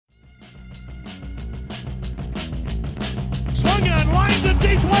swung on, line to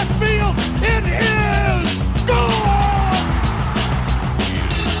deep left field. It is gone!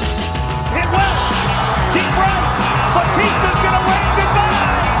 Hit well, deep right. Batista's gonna wave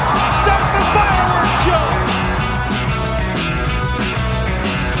goodbye. Start the fireworks show.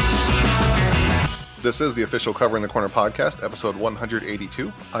 This is the official Covering the Corner podcast, episode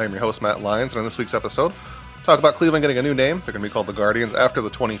 182. I am your host, Matt Lyons, and on this week's episode, talk about Cleveland getting a new name. They're going to be called the Guardians after the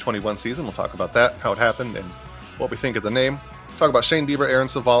 2021 season. We'll talk about that, how it happened, and what we think of the name. Talk about Shane Bieber, Aaron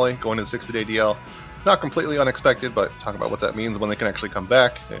Savali going to 60-day DL. Not completely unexpected, but talk about what that means when they can actually come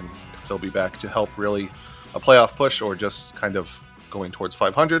back, and if they'll be back to help really a playoff push or just kind of going towards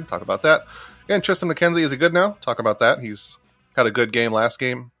 500. Talk about that. And Tristan McKenzie, is he good now? Talk about that. He's had a good game last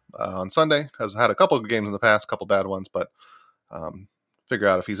game on Sunday. Has had a couple of good games in the past, a couple bad ones, but figure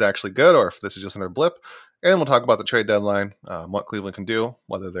out if he's actually good or if this is just another blip. And we'll talk about the trade deadline, what Cleveland can do,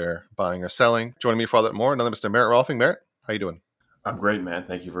 whether they're buying or selling. Joining me for all that and more, another Mr. Merritt Rolfing. Merritt, how you doing? I'm great, man.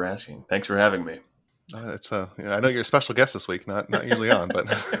 Thank you for asking. Thanks for having me. I know you're a special guest this week, not usually on, but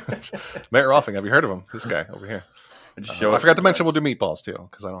it's Merritt Rolfing. Have you heard of him? This guy over here. I forgot to mention we'll do meatballs too,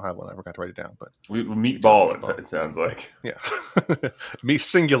 because I don't have one. I forgot to write it down. But we meatball. It sounds like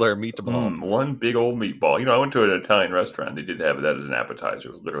singular meatball. One big old meatball. You know, I went to an Italian restaurant. They did have that as an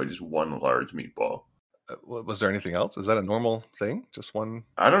appetizer. Literally just one large meatball. Was there anything else? Is that a normal thing? Just one?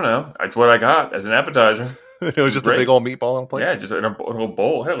 I don't know. That's what I got as an appetizer. It was just a big old meatball on a plate? Yeah, just in a little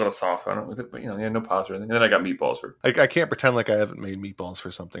bowl. I had a little sauce on it with it, but no pasta or anything. And then I got meatballs for. I can't pretend like I haven't made meatballs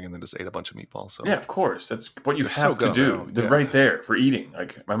for something and then just ate a bunch of meatballs. So. Yeah, of course. That's what you have to do. They're right there for eating.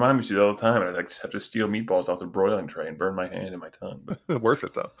 Like my mom used to do it all the time, and I'd have to steal meatballs off the broiling tray and burn my hand and my tongue. But worth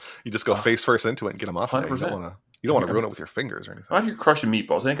it though. You just go face first into it and get them off. 100%. You don't want to ruin it with your fingers or anything. Why are you crushing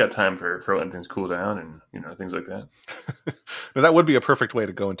meatballs? I ain't got time for letting things cool down and things like that. Now, that would be a perfect way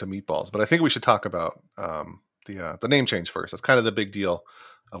to go into meatballs, but I think we should talk about the name change first. That's kind of the big deal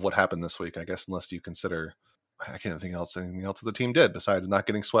of what happened this week, I guess, unless you consider I can't think anything else that the team did besides not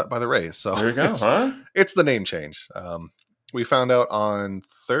getting swept by the Rays. So there you go, it's the name change. We found out on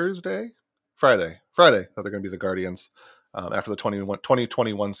Friday that they're going to be the Guardians after the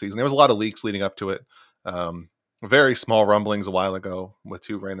 2021 season. There was a lot of leaks leading up to it. Very small rumblings a while ago with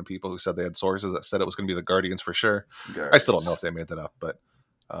two random people who said they had sources that said it was going to be the Guardians for sure. I still don't know if they made that up, but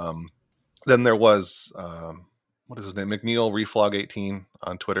then there was what is his name? McNeil Reflog 18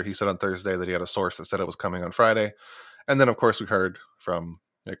 on Twitter. He said on Thursday that he had a source that said it was coming on Friday. And then of course we heard from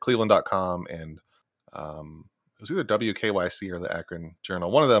Cleveland.com and it was either WKYC or the Akron Journal.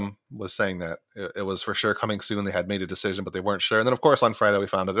 One of them was saying that it was for sure coming soon. They had made a decision, but they weren't sure. And then, of course, on Friday, we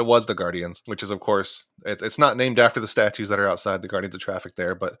found out it was the Guardians, which is, of course, it's not named after the statues that are outside the Guardians of Traffic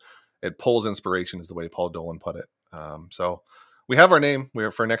there, but it pulls inspiration, is the way Paul Dolan put it. So we have our name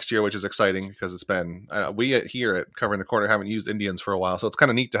for next year, which is exciting because it's been, we here at Covering the Corner haven't used Indians for a while. So it's kind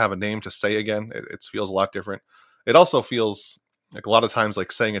of neat to have a name to say again. It feels a lot different. It also feels like a lot of times,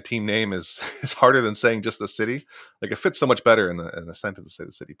 like saying a team name is harder than saying just the city. Like it fits so much better in the sentence to say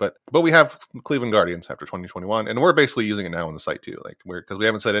the city. But we have Cleveland Guardians after 2021, and we're basically using it now on the site too. Like because we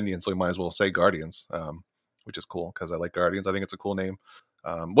haven't said Indians, so we might as well say Guardians, which is cool because I like Guardians. I think it's a cool name.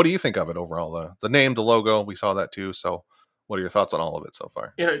 What do you think of it overall? The name, the logo, we saw that too. So what are your thoughts on all of it so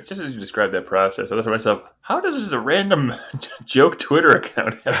far? Just as you described that process, I thought to myself, how does this random joke Twitter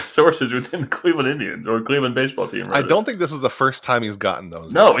account have sources within the Cleveland Indians or Cleveland baseball team? Rather? I don't think this is the first time he's gotten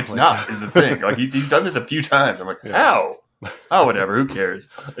those. No, it's not, is the thing. Like he's done this a few times. I'm like, how? Oh, whatever. Who cares?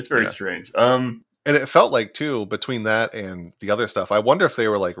 It's very strange. And it felt like, too, between that and the other stuff, I wonder if they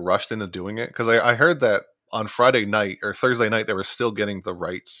were like rushed into doing it. Because I heard that on Friday night or Thursday night, they were still getting the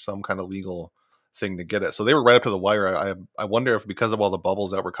rights, some kind of legal thing to get it. So they were right up to the wire. I wonder if because of all the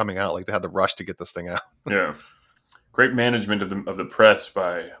bubbles that were coming out, like they had to rush to get this thing out. Yeah. Great management of the press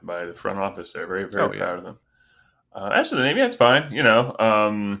by the front office there. Very, very proud of them. As for the name, it's fine.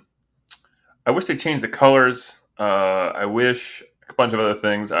 I wish they changed the colors. I wish a bunch of other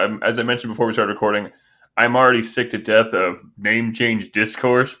things. As I mentioned before we started recording, I'm already sick to death of name change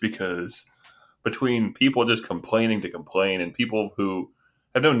discourse because between people just complaining to complain and people who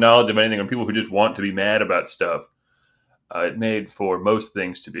have no knowledge of anything or people who just want to be mad about stuff, it made for most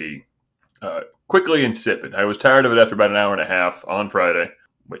things to be quickly insipid. I was tired of it after about an hour and a half on Friday,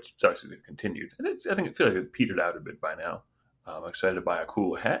 which sucks as it continued. I think it feels like it petered out a bit by now. I'm excited to buy a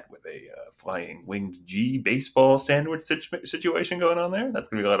cool hat with a flying winged G baseball sandwich situation going on there. That's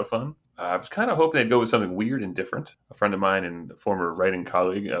going to be a lot of fun. I was kind of hoping they'd go with something weird and different. A friend of mine and a former writing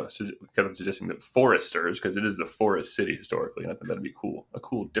colleague kept suggesting that Foresters, because it is the forest city historically, and I think that'd be cool. A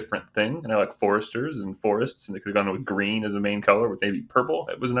cool, different thing. And I like Foresters and forests, and they could have gone with green as the main color with maybe purple.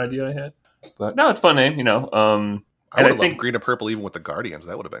 That was an idea I had. But no, it's a fun name, I would have loved green and purple even with the Guardians.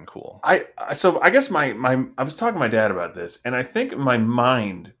 That would have been cool. So I guess I was talking to my dad about this, and I think in my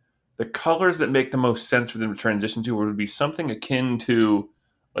mind, the colors that make the most sense for them to transition to would be something akin to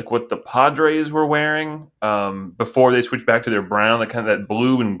like what the Padres were wearing before they switched back to their brown, like kind of that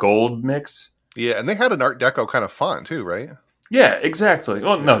blue and gold mix. Yeah, and they had an Art Deco kind of font too, right? Yeah, exactly.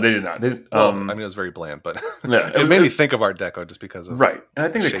 Well, no, they did not. It was very bland, but yeah, it made me think of Art Deco just because of right. And I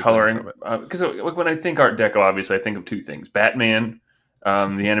think the coloring, because when I think Art Deco, obviously I think of two things: Batman, the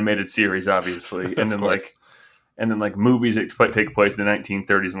animated series, obviously, and then like movies that take place in the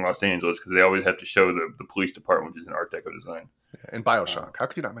 1930s in Los Angeles, because they always have to show the police department, which is an Art Deco design. Yeah, and BioShock. How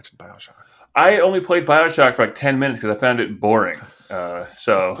could you not mention BioShock? I only played BioShock for like 10 minutes because I found it boring.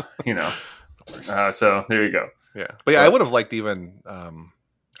 So there you go. Yeah, but I would have liked even.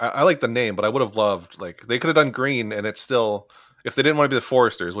 I like the name, but I would have loved like they could have done green, and it's still if they didn't want to be the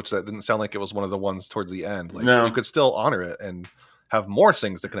Foresters, which that didn't sound like it was one of the ones towards the end. Like you could still honor it and have more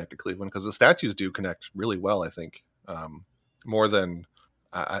things to connect to Cleveland because the statues do connect really well. I think more than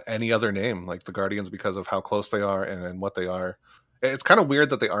any other name, like the Guardians, because of how close they are and what they are. It's kind of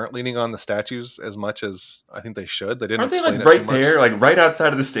weird that they aren't leaning on the statues as much as I think they should. They didn't. Aren't they like right there, like right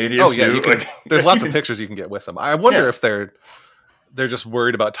outside of the stadium? Oh yeah, there's lots of pictures you can get with them. I wonder if they're just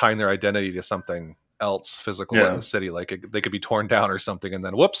worried about tying their identity to something else physical in the city. Like they could be torn down or something, and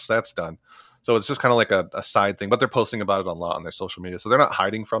then whoops, that's done. So it's just kind of like a side thing. But they're posting about it a lot on their social media, so they're not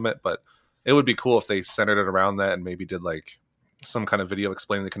hiding from it. But it would be cool if they centered it around that and maybe did like some kind of video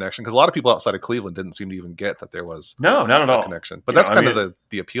explaining the connection, because a lot of people outside of Cleveland didn't seem to even get that there was not at all connection. But that's kind of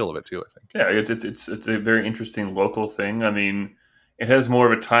the appeal of it too, I think. Yeah, it's a very interesting local thing. I mean, it has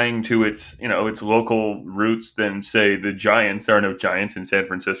more of a tying to its local roots than say the Giants. There are no Giants in San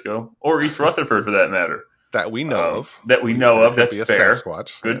Francisco or East Rutherford for that matter. That we know of. That we know of. That's fair.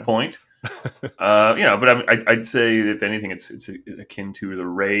 Sasquatch. Good point. But I'd say if anything, it's akin to the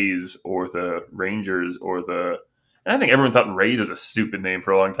Rays or the Rangers or and I think everyone thought Rays was a stupid name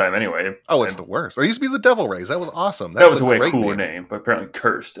for a long time anyway. Oh, it's the worst. There used to be the Devil Rays. That was awesome. That was a way cooler name, but apparently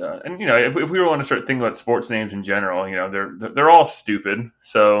cursed. And if we want to start thinking about sports names in general, they're all stupid.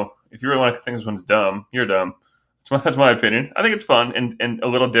 So if you really want to think this one's dumb, you're dumb. That's my opinion. I think it's fun and a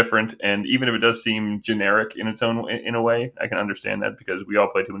little different. And even if it does seem generic in its own in a way, I can understand that because we all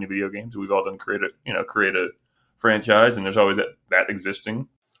play too many video games. We've all done create a franchise, and there's always that existing.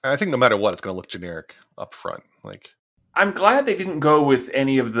 I think no matter what, it's going to look generic up front. Like, I'm glad they didn't go with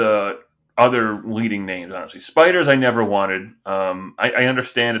any of the other leading names, honestly. Spiders, I never wanted. I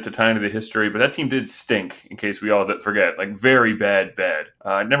understand it's a time of the history, but that team did stink, in case we all forget. Like, very bad.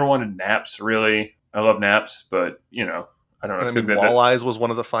 I never wanted Naps, really. I love Naps, but, I don't know. I mean, Walleyes was one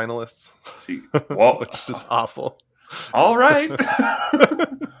of the finalists. See, which is awful. All right.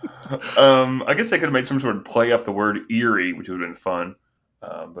 I guess they could have made some sort of play off the word eerie, which would have been fun.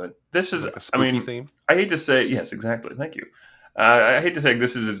 But this is, like a spooky theme. I hate to say, yes, exactly. Thank you. I hate to say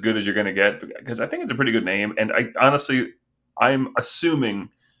this is as good as you're going to get because I think it's a pretty good name. And I'm assuming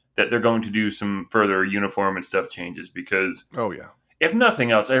that they're going to do some further uniform and stuff changes because, if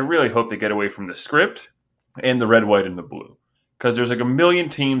nothing else, I really hope they get away from the script and the red, white, and the blue. Because there's like a million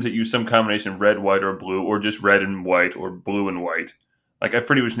teams that use some combination of red, white, or blue, or just red and white, or blue and white. Like, I've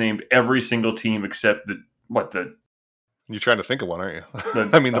pretty much named every single team except You're trying to think of one, aren't you?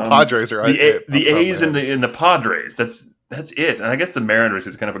 The Padres are the A's and the Padres. That's it. And I guess the Mariners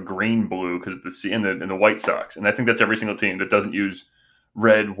is kind of a green blue because of the C and the White Sox. And I think that's every single team that doesn't use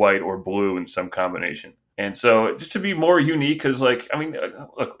red, white, or blue in some combination. And so just to be more unique, because look, at the end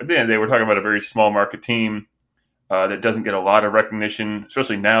of the day, we're talking about a very small market team that doesn't get a lot of recognition,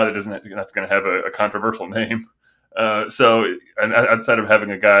 especially now that's going to have a controversial name. So outside of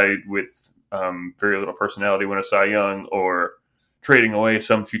having a guy with very little personality win a Cy Young or trading away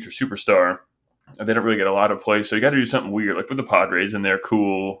some future superstar, they don't really get a lot of play. So you got to do something weird, like with the Padres and their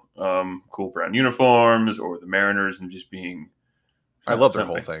cool brown uniforms, or the Mariners and just being. I love their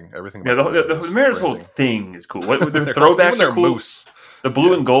whole thing. Everything. Yeah, the Mariners' whole thing is cool. Their throwbacks are cool. Moose. The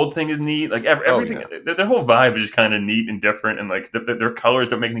blue and gold thing is neat. Like everything, their whole vibe is just kind of neat and different. And like their colors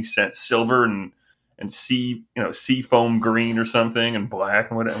don't make any sense. Silver and sea foam green or something, and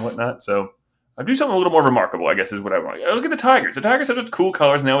black and whatnot. So I do something a little more remarkable, I guess, is what I want. Look at the Tigers. The Tigers have such cool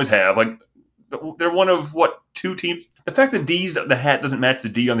colors, and they always have. Like they're one of two teams. The fact that the hat doesn't match the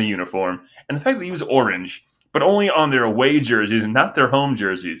D on the uniform, and the fact that they use orange, but only on their away jerseys and not their home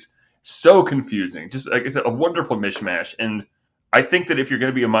jerseys, so confusing. Just like it's a wonderful mishmash. And I think that if you're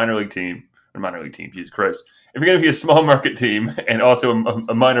going to be a minor league team, Jesus Christ, if you're going to be a small market team and also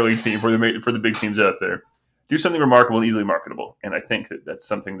a minor league team for the big teams out there, do something remarkable and easily marketable. And I think that that's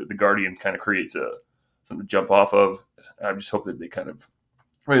something that the Guardians kind of creates something to jump off of. I just hope that they kind of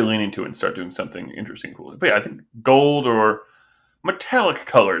really lean into it and start doing something interesting, cool. But yeah, I think gold or metallic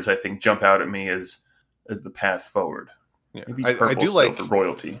colors, I think, jump out at me as the path forward. Yeah, Maybe I do like for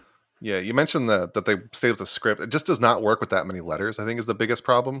royalty. Yeah, you mentioned that they stayed with the script. It just does not work with that many letters, I think, is the biggest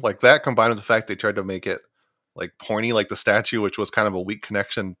problem. Like that combined with the fact they tried to make it like pointy like the statue, which was kind of a weak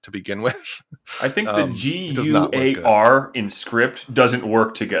connection to begin with. I think the GUAR in script doesn't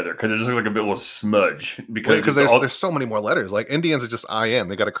work together because it just looks like a bit of a smudge. Because there's so many more letters. Like Indians is just IN.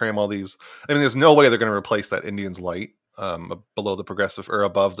 They got to cram all these. I mean, there's no way they're going to replace that Indians light below the progressive or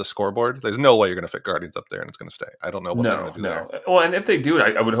above the scoreboard. There's no way you're going to fit Guardians up there and it's going to stay. I don't know what they're going to do there. Well, and if they do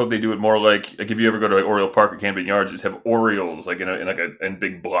it, I would hope they do it more like if you ever go to like Oriole Park or Camden Yards, just have Orioles like in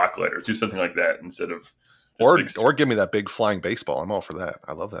big block letters. Do something like that instead of. Or give me that big flying baseball. I'm all for that.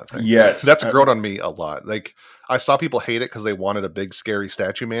 I love that thing. Yes. That's grown on me a lot. Like I saw people hate it because they wanted a big scary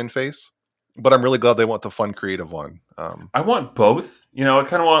statue man face. But I'm really glad they want the fun, creative one. I want both. I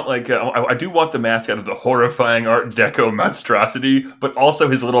kind of want I do want the mascot of the horrifying Art Deco monstrosity, but also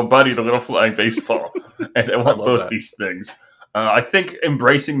his little buddy, the little flying baseball. And I want both these things. I think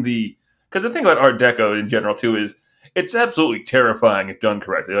embracing because the thing about Art Deco in general too is it's absolutely terrifying if done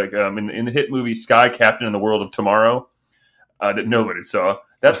correctly. Like in the hit movie Sky Captain in the World of Tomorrow that nobody saw.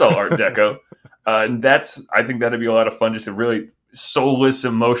 That's all Art Deco, and I think that'd be a lot of fun. Just a really soulless,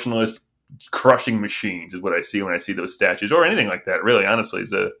 emotionless. Crushing machines is what I see when I see those statues or anything like that. Really, honestly,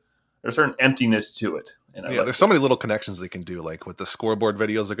 there's a certain emptiness to it. And there's so many little connections they can do, like with the scoreboard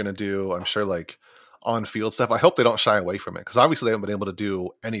videos they're going to do. I'm sure, like on field stuff. I hope they don't shy away from it because obviously they haven't been able to do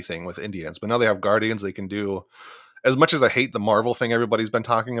anything with Indians, but now they have Guardians. They can do. As much as I hate the Marvel thing everybody's been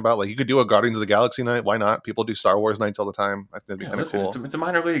talking about, like you could do a Guardians of the Galaxy night. Why not? People do Star Wars nights all the time. I think that'd be kind of cool. It's a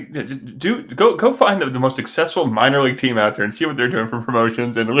minor league. Go find the most successful minor league team out there and see what they're doing for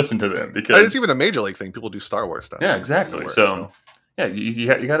promotions and listen to them because it's even a major league thing. People do Star Wars stuff. Yeah, exactly. So yeah, you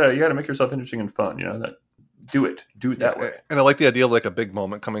gotta make yourself interesting and fun. Do it that way. And I like the idea of like a big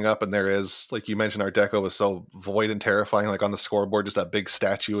moment coming up, and there is, like you mentioned, Art Deco was so void and terrifying. Like on the scoreboard, just that big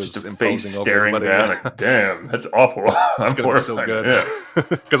statue is just a imposing face over staring everybody. down. Like, damn, that's awful. It's gonna be so good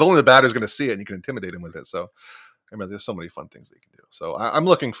because only the batter's going to see it, and you can intimidate him with it. So, I mean, there's so many fun things they can do. So, I'm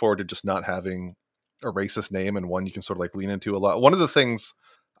looking forward to just not having a racist name and one you can sort of like lean into a lot. One of the things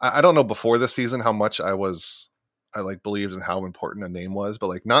I don't know before this season how much I like believed in how important a name was, but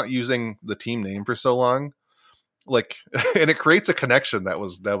like not using the team name for so long. Like, and it creates a connection that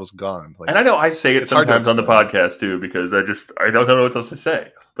was gone. Like, and I know I say it sometimes on the podcast too because I don't know what else to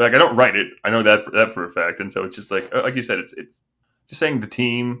say. But like I don't write it. I know that for a fact. And so it's just like you said, it's just saying the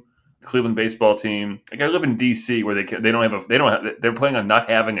team, the Cleveland baseball team. Like I live in DC where they're planning on not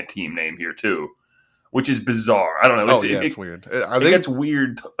having a team name here too, which is bizarre. I don't know. It's weird. It gets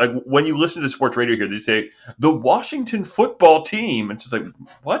weird. Like when you listen to sports radio here, they say the Washington football team. It's just like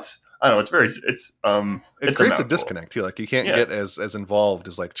what? I don't know. It creates a disconnect too. Like you can't get as involved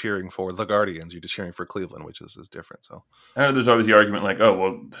as like cheering for the Guardians. You're just cheering for Cleveland, which is different. So I know there's always the argument like, oh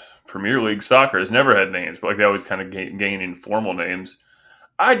well, Premier League soccer has never had names, but like they always kind of gain informal names.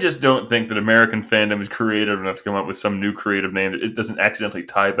 I just don't think that American fandom is creative enough to come up with some new creative name that it doesn't accidentally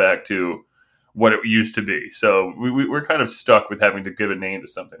tie back to what it used to be. So we're kind of stuck with having to give a name to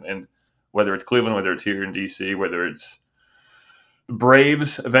something, and whether it's Cleveland, whether it's here in DC, whether it's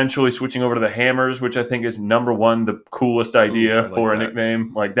Braves eventually switching over to the Hammers, which I think is number one, the coolest idea for a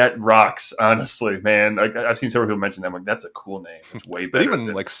nickname. Like that rocks, honestly, man. Like I've seen several people mention that. I'm like, that's a cool name. It's way better. It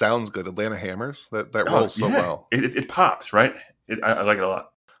even like sounds good. Atlanta Hammers. That rolls so well. It pops, right? I like it a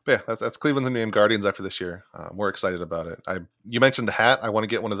lot. But yeah, that's Cleveland's named Guardians after this year. We're excited about it. You mentioned the hat. I want to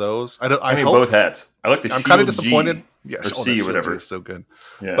get one of those. I need both hats. I like the. I'm kind of disappointed. Or C, whatever. Is so good.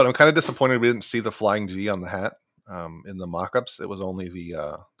 Yeah. But I'm kind of disappointed we didn't see the flying G on the hat. In the mock-ups, it was only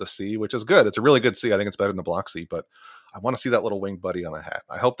the C, which is good. It's a really good C. I think it's better than the block C, but I want to see that little winged buddy on a hat.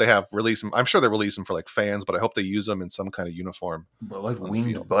 I hope they release them. I'm sure they release them for like fans, but I hope they use them in some kind of uniform. I like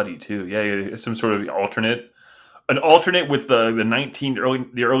winged buddy too. Yeah, some sort of alternate. An alternate with the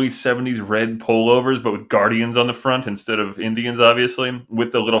early 70s red pullovers, but with Guardians on the front instead of Indians, obviously,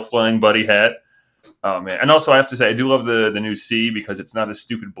 with the little flying buddy hat. Oh man! And also, I have to say, I do love the new C because it's not a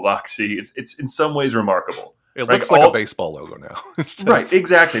stupid block C. It's in some ways remarkable. It looks like a baseball logo now. Right,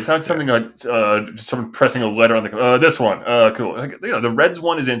 exactly. It's not something like someone pressing a letter on the this one. Cool. Like, the Reds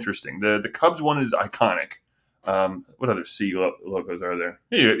one is interesting. The Cubs one is iconic. What other C logos are there?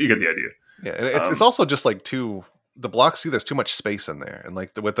 You get the idea. Yeah, and it's also just like the block C. There's too much space in there, and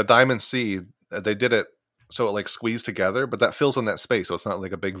like with the diamond C, they did it so it like squeezed together, but that fills in that space, so it's not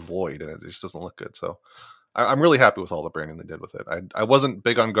like a big void, and it just doesn't look good. So I'm really happy with all the branding they did with it. I wasn't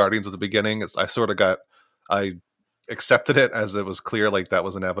big on Guardians at the beginning. I sort of got I accepted it as it was clear like that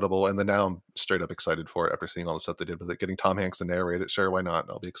was inevitable, and then now I'm straight up excited for it after seeing all the stuff they did with it. Getting Tom Hanks to narrate it, sure, why not?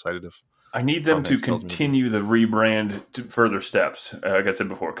 I'll be excited if I need them Tom to Hanks tells me to. continue the rebrand to further steps. Like I said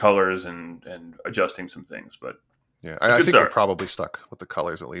before, colors and adjusting some things. But Yeah, It's I a good think start. they're probably stuck with the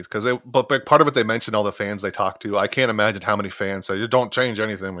colors at least because but part of it they mentioned all the fans they talked to. I can't imagine how many fans say, "Don't change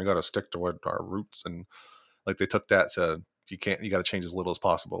anything. We got to stick to what our roots," and like they took that to you got to change as little as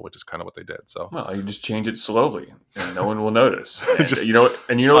possible, which is kind of what they did. So well, you just change it slowly, and no one will notice. And Just you know what?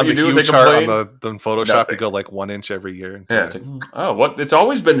 And you know what on you the do if hue they chart on complain? the Photoshop, Nothing. you go like 1 inch every year. Yeah, it's like, oh, what? It's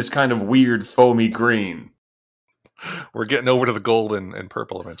always been this kind of weird foamy green. We're getting over to the gold and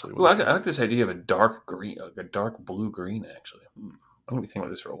purple eventually. Ooh, I like this idea of a dark green, like a dark blue green. Actually, I'm going to be thinking about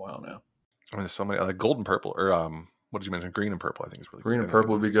this for a while now. I mean, there's so many like gold and purple, or what did you mention? Green and purple. I think is really Green good. and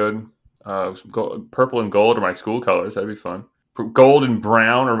purple would be good. Purple and gold are my school colors. That'd be fun. Gold and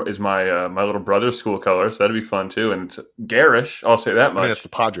brown is my my little brother's school colors. So that'd be fun too. And it's garish. I'll say that I much. mean, it's the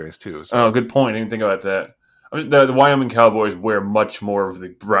Padres too. So. Oh, good point. I didn't think about that. I mean, the Wyoming Cowboys wear much more of the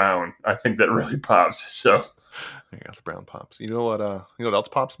brown. I think that really pops. So Yeah, the brown pops. You know what else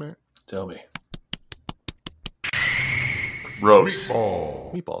pops, Merritt? tell me. Gross.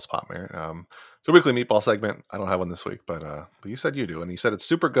 Meatballs pop, Merritt. It's a weekly meatball segment. I don't have one this week, but you said you do, and you said it's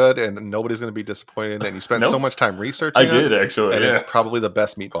super good, and nobody's going to be disappointed. And you spent Nope. so much time researching. I did actually. and Yeah. it's probably the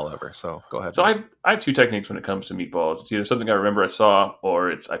best meatball ever. So go ahead. So I have two techniques when it comes to meatballs. It's either something I remember I saw, or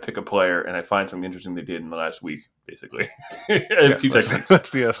it's I pick a player and I find something interesting they did in the last week. Basically, I have two techniques. That's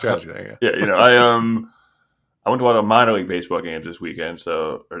the strategy there. Yeah. Yeah, I went to a lot of minor league baseball games this weekend,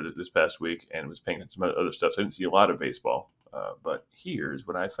 or this past week, and was paying some other stuff. So I didn't see a lot of baseball. But here's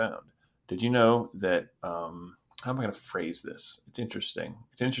what I found. Did you know that? How am I going to phrase this? It's interesting.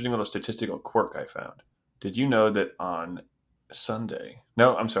 It's an interesting little statistical quirk I found. Did you know that on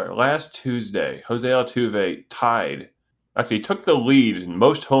last Tuesday, Jose Altuve tied. Actually, he took the lead in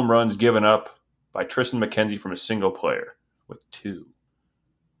most home runs given up by Tristan McKenzie from a single player with 2.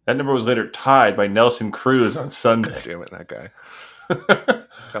 That number was later tied by Nelson Cruz on Sunday. Damn it, that guy.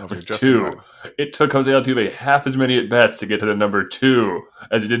 Got over here With just in 2. time. It took Jose Altuve half as many at-bats to get to the number 2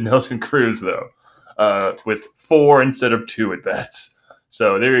 as it did Nelson Cruz, though, with 4 instead of 2 at-bats.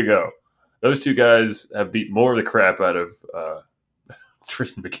 So there you go. Those two guys have beat more of the crap out of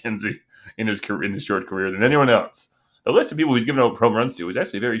Tristan McKenzie in his short career than anyone else. The list of people he's given up home runs to is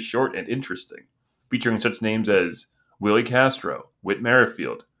actually very short and interesting, featuring such names as Willie Castro, Whit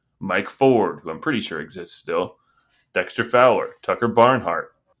Merrifield, Mike Ford, who I'm pretty sure exists still, Dexter Fowler, Tucker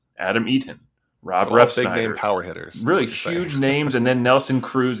Barnhart, Adam Eaton, Rob So all big name Refsnyder. power hitters. Really You're saying. huge names, and then Nelson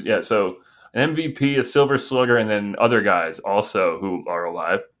Cruz. Yeah, so an MVP, a Silver Slugger, and then other guys also who are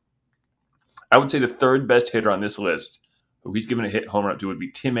alive. I would say the third best hitter on this list, who he's given a hit home run to, would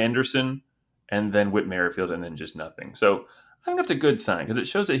be Tim Anderson, and then Whit Merrifield, and then just nothing. So I think that's a good sign because it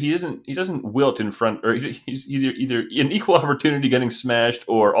shows that he doesn't wilt in front, or he's either an equal opportunity getting smashed,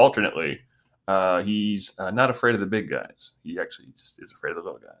 or alternately, he's not afraid of the big guys. He actually just is afraid of the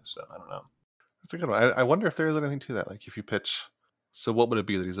little guys. So I don't know. That's a good one. I wonder if there is anything to that. Like if you pitch, so what would it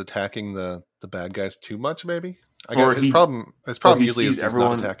be that he's attacking the bad guys too much? Maybe. I guess his problem he usually is sees he's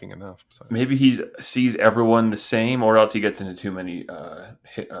everyone- not attacking enough. So. Maybe he sees everyone the same, or else he gets into too many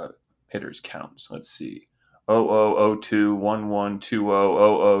hitters counts. Let's see. 0002, 11, 20,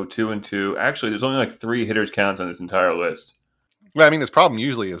 00, 2 and 2. Actually, there's only like 3 hitters counts on this entire list. Well, I mean, his problem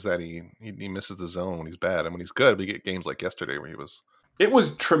usually is that he misses the zone when he's bad, and when he's good, we get games like yesterday where he was. It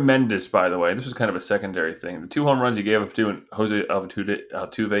was tremendous, by the way. This was kind of a secondary thing. The 2 home runs he gave up to Jose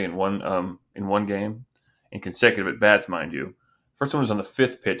Altuve in one game, in consecutive at bats, mind you. First one was on the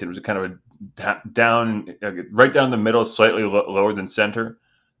 5th pitch. It was kind of a down, right down the middle, slightly lower than center.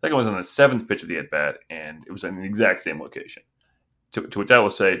 Second one was on the 7th pitch of the at bat, and it was in the exact same location. To which I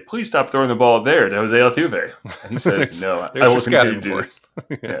will say, please stop throwing the ball there to Jose Altuve. And he says, no, I will continue to do this.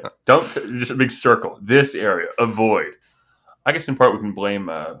 Yeah. Don't, just a big circle. This area, avoid. I guess in part we can blame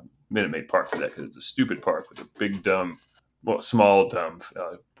Minute Maid Park for that because it's a stupid park with a big, small, dumb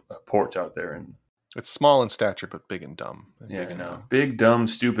porch out there. And It's small in stature, but big and dumb. yeah, I know. Big, dumb,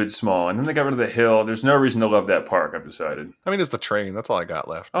 stupid, small. And then they got rid of the hill. There's no reason to love that park, I've decided. I mean, it's the train. That's all I got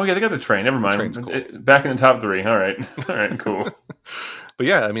left. Oh, yeah, they got the train. Never mind. train's cool. Back in the top 3. All right. All right, cool. But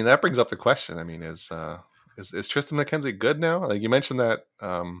yeah, I mean, that brings up the question. I mean, is Tristan McKenzie good now? Like you mentioned that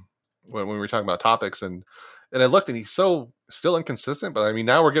when we were talking about topics, and I looked, and he's so still inconsistent. But I mean,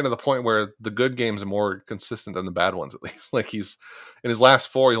 now we're getting to the point where the good games are more consistent than the bad ones, at least. Like he's in his last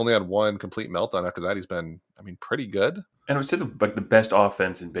 4, he only had 1 complete meltdown. After that, he's been, I mean, pretty good. And it was the best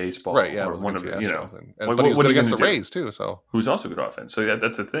offense in baseball. Right? Yeah, Or one of the the, Astros. what But he was are good you against the gonna do? Rays too. So Who's also good offense. So yeah,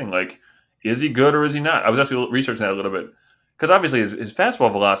 that's the thing. Like is he good or is he not? I was actually researching that a little bit because obviously his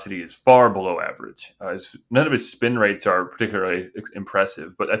fastball velocity is far below average. None of his spin rates are particularly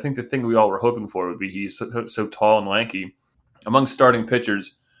impressive, but I think the thing we all were hoping for would be he's so tall and lanky. Among starting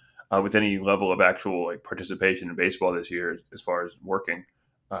pitchers with any level of actual like participation in baseball this year, as far as working,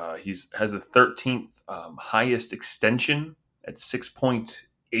 he has the 13th highest extension at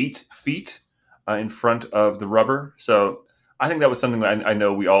 6.8 feet in front of the rubber. So I think that was something that I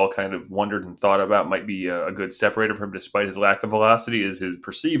know we all kind of wondered and thought about might be a good separator for him, despite his lack of velocity, is his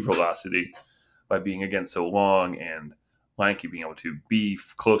perceived velocity by being, again, so long and lanky, being able to be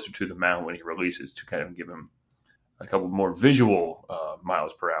closer to the mound when he releases to kind of give him a couple more visual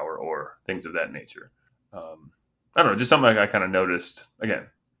miles per hour or things of that nature. I don't know, just something I kind of noticed. Again,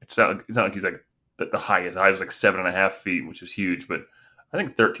 it's not like he's like the highest. The highest is like 7.5 feet, which is huge, but I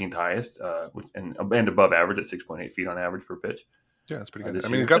think 13th highest, and above average at 6.8 feet on average per pitch. Yeah, that's pretty good. I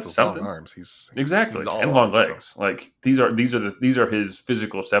mean, he's got those long arms. He's exactly and long legs. So. Like these are his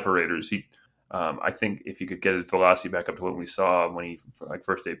physical separators. I think if you could get his velocity back up to what we saw when he like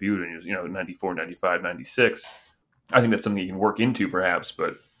first debuted, and he was 94, 95, 96. I think that's something you can work into perhaps,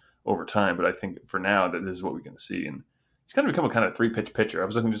 but over time. But I think for now that this is what we're going to see, and he's going to become a kind of 3-pitch pitcher. I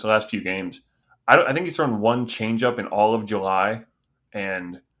was looking just the last few games. I think he's thrown one changeup in all of July.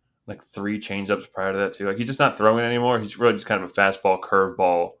 And like 3 changeups prior to that too. Like he's just not throwing it anymore. He's really just kind of a fastball,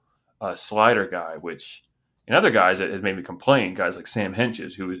 curveball, slider guy, which in other guys it has made me complain. Guys like Sam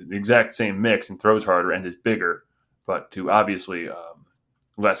Hentges, who is the exact same mix and throws harder and is bigger, but to obviously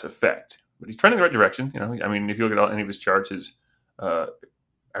less effect. But he's trending in the right direction. I mean, if you look at any of his charts,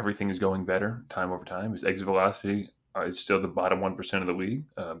 everything is going better time over time. His exit velocity is still the bottom 1% of the league.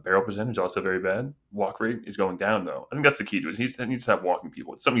 Barrel percentage also very bad. Walk rate is going down, though. I think that's the key to it. He needs to stop walking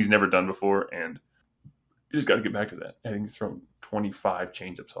people. It's something he's never done before, and you just got to get back to that. I think he's thrown 25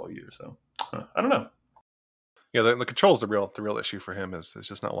 changeups all year, so I don't know. Yeah, the control is the real issue for him is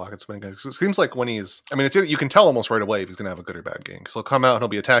just not walking spin guys. It seems like when he's, I mean, you can tell almost right away if he's going to have a good or bad game because he'll come out and he'll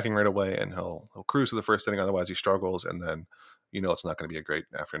be attacking right away and he'll cruise to the first inning. Otherwise, he struggles, and then it's not going to be a great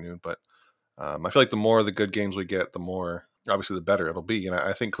afternoon. But I feel like the more the good games we get, the more obviously the better it'll be. And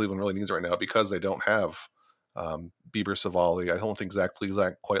I think Cleveland really needs it right now because they don't have Bieber Savali. I don't think Zach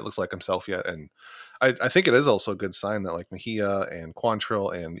Plesac quite looks like himself yet. And I think it is also a good sign that like Mejia and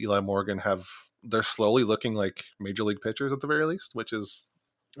Quantrill and Eli Morgan they're slowly looking like major league pitchers at the very least, which is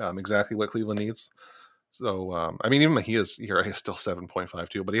exactly what Cleveland needs. So, I mean, even Mejia's ERA is still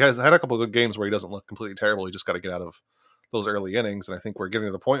 7.52, but he has had a couple of good games where he doesn't look completely terrible. He just got to get out of those early innings. And I think we're getting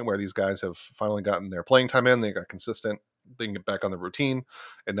to the point where these guys have finally gotten their playing time in. They got consistent. They can get back on the routine.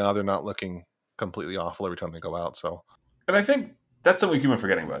 And now they're not looking completely awful every time they go out. So, and I think that's something we keep on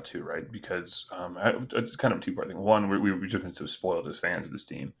forgetting about too, right? Because it's kind of a two-part thing. One, we've just been so spoiled as fans of this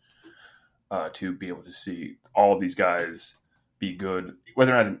team to be able to see all of these guys be good.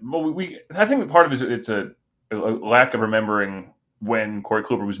 Whether or not, I think part of it is it's a lack of remembering when Corey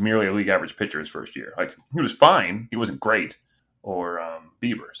Kluber was merely a league average pitcher his first year. Like he was fine, he wasn't great. Or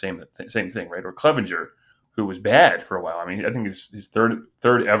Bieber, same thing, right? Or Clevenger, who was bad for a while. I mean, I think his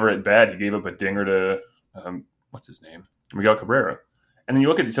third ever at bat, he gave up a dinger to what's his name, Miguel Cabrera. And then you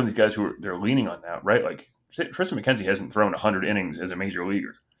look at some of these guys who they're leaning on now, right? Like Tristan McKenzie hasn't thrown 100 innings as a major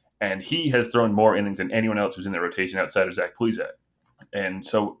leaguer, and he has thrown more innings than anyone else who's in their rotation outside of Zach Plesac. And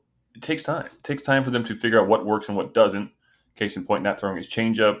so it takes time. It takes time for them to figure out what works and what doesn't. Case in point, not throwing his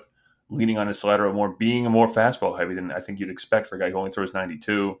changeup, leaning on his slider more, being a more fastball heavy than I think you'd expect for a guy who only throws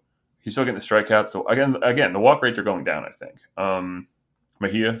 92. He's still getting the strikeouts. So again, the walk rates are going down, I think.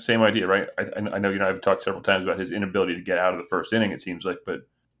 Mejia, same idea, right? I know I've talked several times about his inability to get out of the first inning, it seems like, but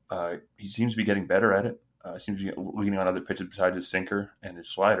he seems to be getting better at it. Seems to be leaning on other pitches besides his sinker and his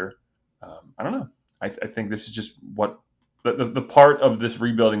slider. I don't know. I think this is just what the part of this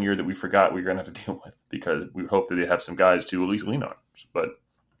rebuilding year that we forgot we were going to have to deal with because we hope that they have some guys to at least lean on. But,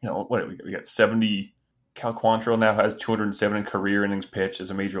 what we got 70. Cal Quantrill now has 207 career innings pitched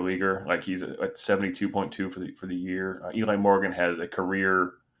as a major leaguer. Like he's at 72.2 for the year. Eli Morgan has a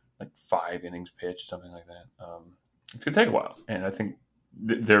career 5 innings pitched, something like that. It's going to take a while, and I think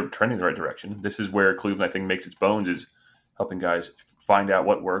they're trending in the right direction. This is where Cleveland, I think, makes its bones is helping guys find out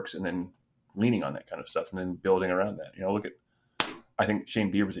what works and then leaning on that kind of stuff and then building around that. I think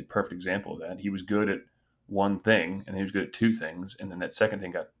Shane Bieber is a perfect example of that. He was good at one thing, and he was good at 2 things, and then that second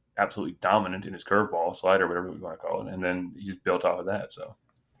thing got absolutely dominant in his curveball, slider, whatever we want to call it, and then he just built off of that. So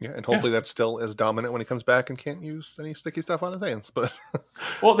yeah, and hopefully that's still as dominant when he comes back and can't use any sticky stuff on his hands. But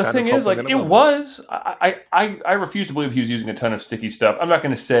well, the thing is, it was. I refuse to believe he was using a ton of sticky stuff. I'm not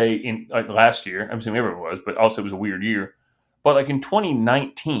going to say in last year. I'm assuming everyone was, but also it was a weird year. But in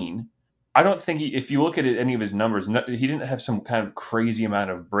 2019, I don't think if you look at any of his numbers, he didn't have some kind of crazy amount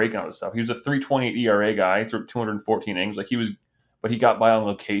of breakout stuff. He was a 3.28 ERA guy, threw 214 innings. But he got by on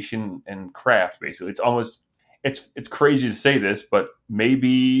location and craft. Basically, it's almost it's crazy to say this, but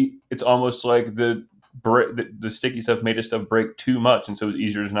maybe it's almost like the sticky stuff made his stuff break too much, and so it was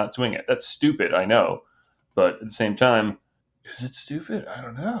easier to not swing it. That's stupid, I know, but at the same time, is it stupid? I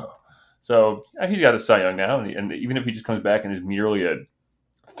don't know. So he's got a Cy Young now, and even if he just comes back and is merely a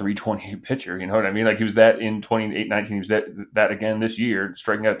 328 pitcher, you know what I mean? Like he was that in 28-19, he was that again this year,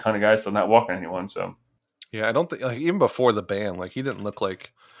 striking out a ton of guys, still not walking anyone. So yeah, I don't think like even before the ban, like he didn't look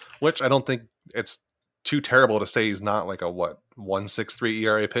like, which I don't think it's too terrible to say he's not like a 1.63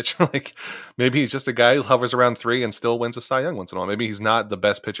 ERA pitcher. Like maybe he's just a guy who hovers around 3 and still wins a Cy Young once in a while. Maybe he's not the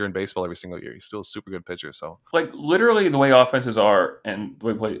best pitcher in baseball every single year. He's still a super good pitcher. So like literally the way offenses are and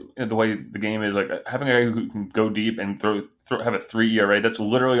the way the game is, like having a guy who can go deep and throw have a 3 ERA, that's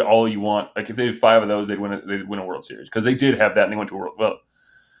literally all you want. Like if they had 5 of those, they'd win a World Series, because they did have that and they went to a World. Well,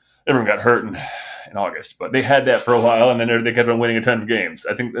 everyone got hurt in August, but they had that for a while, and then they kept on winning a ton of games.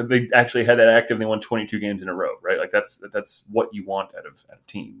 I think they actually had that active, and they won 22 games in a row, right? Like that's what you want out of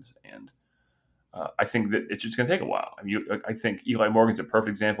teams, and I think that it's just going to take a while. I mean, I think Eli Morgan's a perfect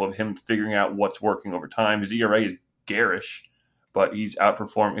example of him figuring out what's working over time. His ERA is garish, but he's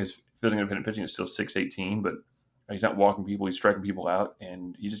outperformed. His fielding independent pitching is still 6.18, but he's not walking people. He's striking people out,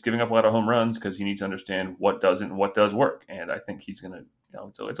 and he's just giving up a lot of home runs because he needs to understand what doesn't and what does work. And I think he's going to,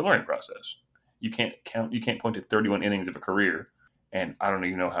 it's a learning process. You can't point to 31 innings of a career, and I don't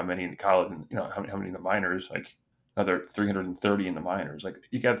even know how many in college, and how many in the minors. Like another 330 in the minors. Like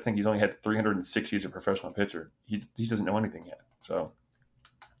you got to think he's only had 360 as a professional pitcher. He doesn't know anything yet. So,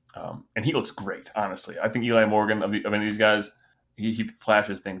 and he looks great. Honestly, I think Eli Morgan of any of these guys, he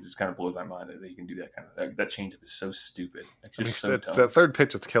flashes things. It kind of blows my mind that he can do that kind of that changeup is so stupid. It's just that third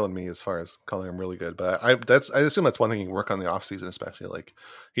pitch that's killing me as far as calling him really good. But I assume that's one thing he can work on the offseason, especially. Like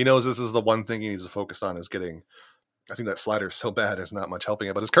he knows this is the one thing he needs to focus on is getting. I think that slider is so bad, there's not much helping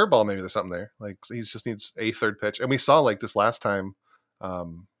it. But his curveball, maybe there's something there. Like he just needs a third pitch. And we saw like this last time.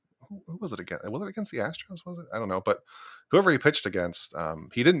 Who was it again? Was it against the Astros? Was it? I don't know. But whoever he pitched against,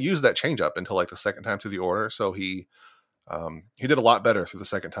 he didn't use that changeup until like the second time through the order. So he did a lot better through the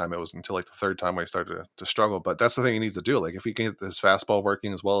second time. It was until like the third time where he started to struggle. But that's the thing he needs to do. Like if he can get his fastball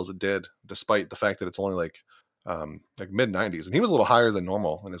working as well as it did, despite the fact that it's only like mid 90s, and he was a little higher than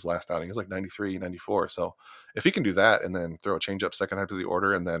normal in his last outing. He was like 93, 94. So if he can do that and then throw a changeup second half of the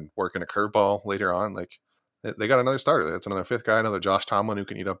order and then work in a curveball later on, like they got another starter. That's another fifth guy, another Josh Tomlin who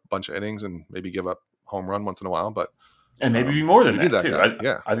can eat up a bunch of innings and maybe give up home run once in a while, but and maybe be more than that too.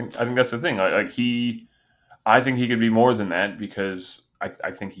 I think that's the thing. I think he could be more than that because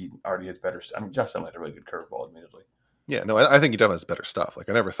I think he already has better. I mean, Josh Tomlin had a really good curveball, admittedly. Yeah, no, I think he definitely has better stuff. Like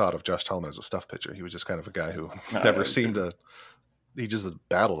I never thought of Josh Tomlin as a stuff pitcher. He was just kind of a guy who never seemed to. He just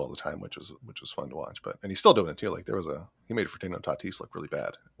battled all the time, which was fun to watch. But and he's still doing it too. Like he made Fernando Tatis look really bad.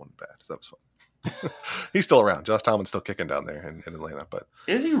 It wasn't bad. So that was fun. He's still around. Josh Tomlin's still kicking down there in Atlanta. But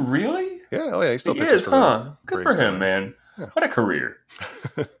is he really? Yeah. Oh yeah. He still is, huh? Good for him, man. Yeah. What a career.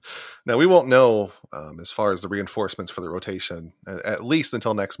 Now we won't know as far as the reinforcements for the rotation at least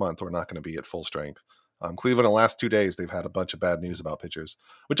until next month. We're not going to be at full strength. Cleveland, in the last 2 days, they've had a bunch of bad news about pitchers,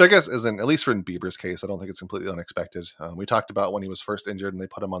 which I guess isn't, at least for in Bieber's case, I don't think it's completely unexpected. We talked about when he was first injured and they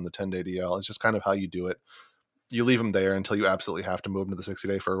put him on the 10-day DL. It's just kind of how you do it. You leave him there until you absolutely have to move him to the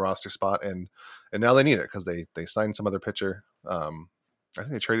 60-day for a roster spot. And now they need it because they signed some other pitcher. I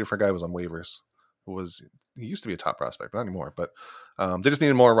think they traded for a guy who was on waivers. He used to be a top prospect, but not anymore. But they just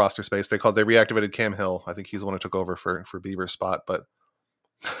needed more roster space. They reactivated Cam Hill. I think he's the one who took over for Bieber's spot, but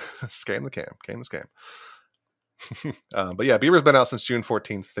scam the scam. But yeah, Bieber's been out since June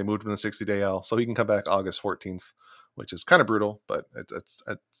 14th. They moved him to the 60-day L, so he can come back August 14th, which is kind of brutal, but it's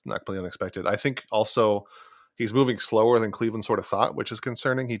not completely unexpected. I think also he's moving slower than Cleveland sort of thought, which is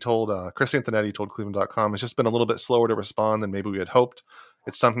concerning. He told Chris Antonetti told Cleveland.com it's just been a little bit slower to respond than maybe we had hoped.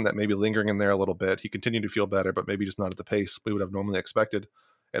 It's something that may be lingering in there a little bit. He continued to feel better, but maybe just not at the pace we would have normally expected.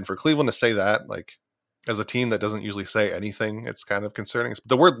 And for Cleveland to say that, like, as a team that doesn't usually say anything, it's kind of concerning.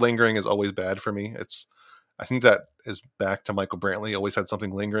 The word lingering is always bad for me. I think that is back to Michael Brantley. He always had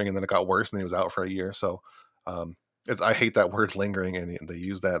something lingering and then it got worse and he was out for a year. So I hate that word lingering and they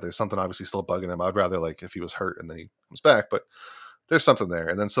use that. There's something obviously still bugging him. I'd rather like if he was hurt and then he comes back, but there's something there.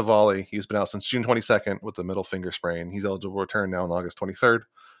 And then Savali, he's been out since June 22nd with the middle finger sprain. He's eligible to return now on August 23rd.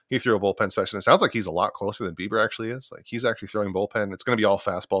 He threw a bullpen session. It sounds like he's a lot closer than Bieber actually is. Like he's actually throwing bullpen. It's going to be all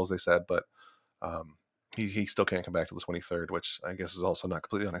fastballs, they said, but he still can't come back to the 23rd, which I guess is also not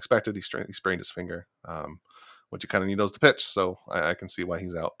completely unexpected. He sprained his finger, which you kind of need those to pitch. So I can see why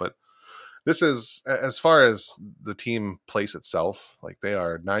he's out. But this is, as far as the team place itself, like they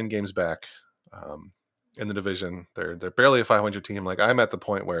are 9 games back in the division. They're barely a 500 team. Like I'm at the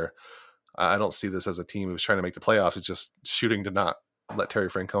point where I don't see this as a team who's trying to make the playoffs. It's just shooting to not let Terry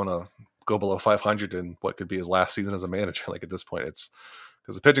Francona go below 500 in what could be his last season as a manager. Like at this point, it's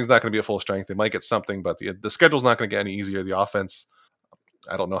because the pitching's not going to be at full strength. They might get something, but the schedule's not going to get any easier. The offense,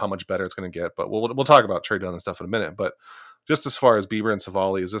 I don't know how much better it's going to get, but we'll talk about trade deadline and stuff in a minute. But just as far as Bieber and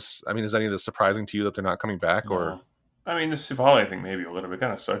Savali, is any of this surprising to you that they're not coming back? No. Or I mean, the Savali thing maybe a little bit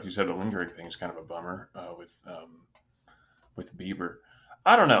kind of sucked. You said the lingering thing is kind of a bummer with Bieber.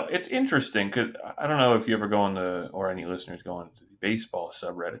 I don't know. It's interesting because I don't know if you ever go on or any listeners go on to the baseball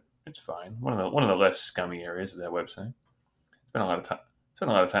subreddit. It's fine. One of the less scummy areas of that website. Spend a lot of time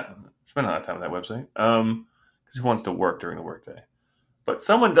on that website because who wants to work during the workday? But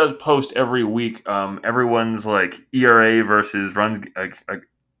someone does post every week. Everyone's like ERA versus runs,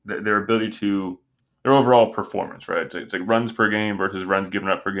 their ability to their overall performance, right? It's like runs per game versus runs given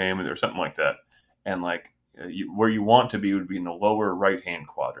up per game, or something like that. And like where you want to be would be in the lower right-hand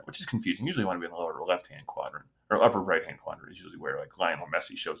quadrant, which is confusing. Usually you want to be in the lower left-hand quadrant, or upper right-hand quadrant is usually where like Lionel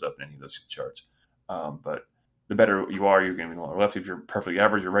Messi shows up in any of those charts. But the better you are, you're going to be in the lower left. If you're perfectly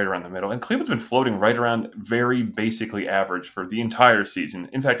average, you're right around the middle. And Cleveland's been floating right around very basically average for the entire season.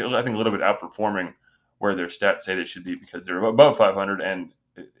 In fact, I think a little bit outperforming where their stats say they should be because they're above 500. And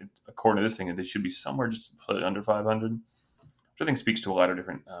according to this thing, they should be somewhere just slightly under 500, which I think speaks to a lot of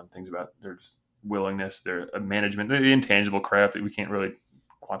different things about their willingness, their management, the intangible crap that we can't really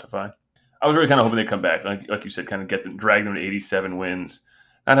quantify. I was really kind of hoping they'd come back, like you said, kind of drag them to 87 wins.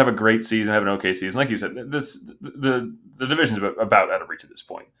 Not have a great season, have an okay season. Like you said, the division's about out of reach at this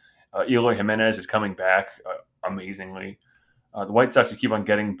point. Eloy Jimenez is coming back amazingly. The White Sox keep on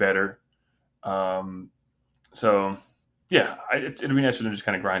getting better. So, yeah, it'd be nice for them to just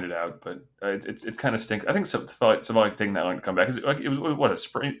kind of grind it out, but it kind of stinks. I think Savali taking that long to come back. It was what, a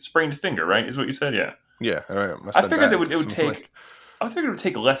sprained finger, right? Is what you said? Yeah. Yeah. All right. I figured it would take. I was thinking it would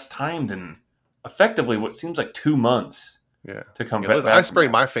take less time than effectively what seems like 2 months. Yeah, to come back. Listen, I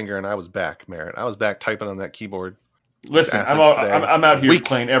sprayed my finger and I was back, Merritt. I was back typing on that keyboard. Listen, I'm out here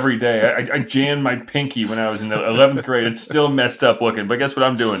playing every day. I jammed my pinky when I was in the 11th grade. It's still messed up looking, but guess what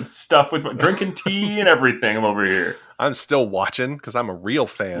I'm doing? Stuff with drinking tea and everything. I'm over here. I'm still watching because I'm a real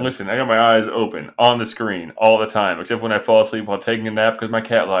fan. Listen, I got my eyes open on the screen all the time, except when I fall asleep while taking a nap because my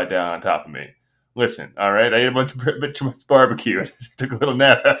cat lied down on top of me. Listen, all right, I ate a bit too much barbecue. Took a little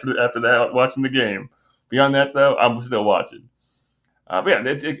nap after that, watching the game. Beyond that, though, I'm still watching. But yeah,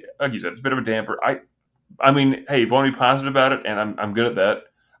 like you said, it's a bit of a damper. I mean, hey, if you want to be positive about it, and I'm good at that,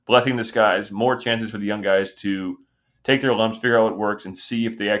 blessing the skies, more chances for the young guys to take their lumps, figure out what works, and see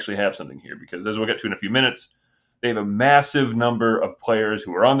if they actually have something here. Because as we'll get to in a few minutes, they have a massive number of players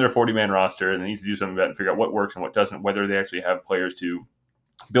who are on their 40-man roster, and they need to do something about it and figure out what works and what doesn't, whether they actually have players to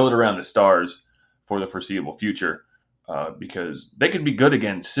build around the stars for the foreseeable future. Because they could be good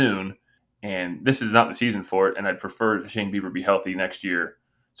again soon. And this is not the season for it, and I'd prefer Shane Bieber be healthy next year,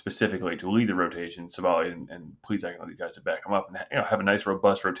 specifically to lead the rotation. Savali and please, I can all these guys to back him up and have a nice,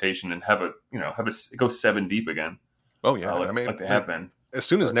 robust rotation and have it go 7 deep again. Oh yeah, like they have been. As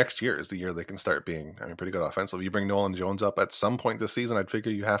soon as next year is the year they can start being, pretty good offensively. You bring Nolan Jones up at some point this season. I'd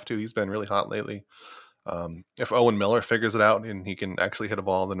figure you have to. He's been really hot lately. If Owen Miller figures it out and he can actually hit a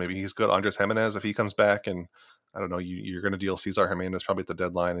ball, then maybe he's good. Andres Jimenez, if he comes back and I don't know, you're going to deal Cesar Jimenez probably at the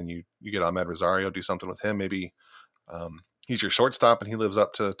deadline, and you get Ahmed Rosario, do something with him. Maybe he's your shortstop, and he lives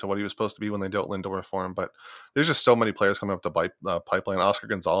up to what he was supposed to be when they dealt Lindor for him. But there's just so many players coming up the pipeline. Oscar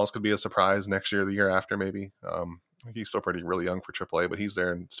Gonzalez could be a surprise next year, the year after, maybe. He's still really young for AAA, but he's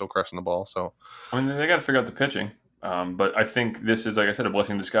there and still crushing the ball. So, I mean, they got to figure out the pitching. But I think this is, like I said, a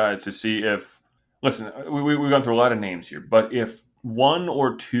blessing in disguise to see if. Listen, we've gone through a lot of names here, but if one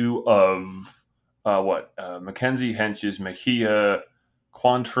or two of Mackenzie Henches, Mejia,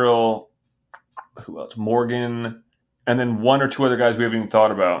 Quantrill, who else? Morgan, and then one or two other guys we haven't even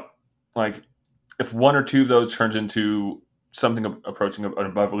thought about. Like, if one or two of those turns into something approaching an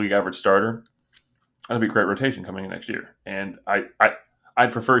above league average starter, that'll be a great rotation coming in next year. And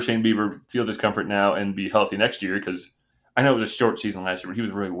I'd prefer Shane Bieber feel discomfort now and be healthy next year because I know it was a short season last year, but he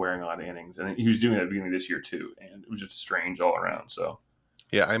was really wearing a lot of innings, and he was doing that at the beginning of this year too, and it was just strange all around. So,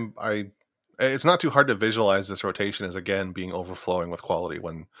 yeah, it's not too hard to visualize this rotation as, again, being overflowing with quality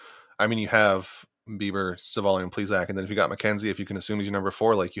when, you have Bieber, Savali, and Plesac, and then if you got McKenzie, if you can assume he's your number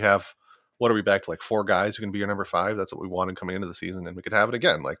 4, like you have, what are we back to, like 4 guys who can be your number 5? That's what we wanted coming into the season, and we could have it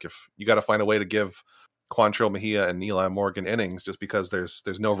again. Like if you got to find a way to give Quantrill, Mejia, and Eli Morgan innings just because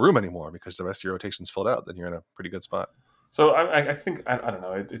there's no room anymore because the rest of your rotation's filled out, then you're in a pretty good spot. So I think I don't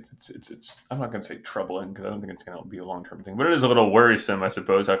know. It's I'm not going to say troubling because I don't think it's going to be a long term thing, but it is a little worrisome, I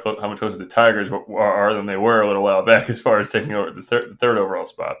suppose, how much closer the Tigers are than they were a little while back as far as taking over the third overall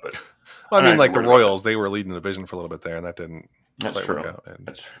spot. But well, I mean, like the Royals, they were leading the division for a little bit there, and that didn't. That's true. Work out. And,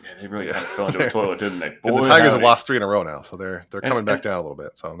 that's true. Yeah, they really kind of fell into a toilet, didn't they? Boy, the Tigers have lost 3 in a row now, so they're coming back down a little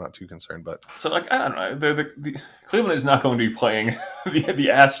bit. So I'm not too concerned. But so like I don't know, the Cleveland is not going to be playing the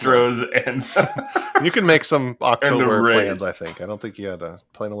Astros, and you can make some October plans. I think. I don't think you had to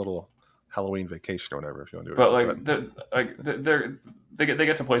plan a little Halloween vacation or whatever if you want to do it. But they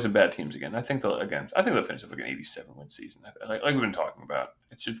get to play some bad teams again. I think they'll finish up like an 87 win season. Like we've been talking about,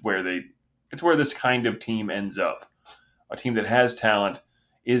 it's just where this kind of team ends up. A team that has talent,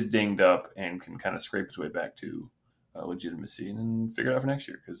 is dinged up, and can kind of scrape its way back to legitimacy and then figure it out for next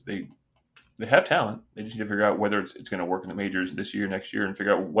year because they have talent. They just need to figure out whether it's going to work in the majors this year, next year, and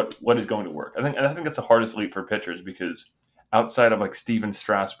figure out what is going to work. I think that's the hardest leap for pitchers because outside of like Steven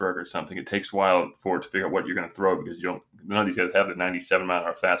Strasburg or something, it takes a while for it to figure out what you're going to throw because none of these guys have the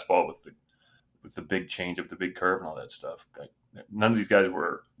 97-mile-an-hour fastball with the big change up, the big curve, and all that stuff. Like, none of these guys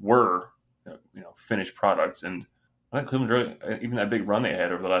were finished products. And I think Cleveland, really, even that big run they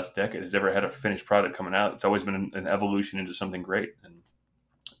had over the last decade, has never had a finished product coming out. It's always been an evolution into something great, and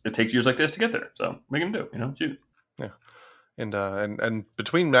it takes years like this to get there. So what are you gonna do? Shoot. Yeah, and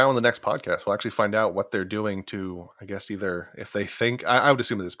between now and the next podcast, we'll actually find out what they're doing to, I guess, either if they think, I would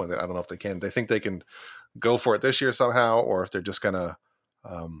assume at this point that I don't know if they can. They think they can go for it this year somehow, or if they're just gonna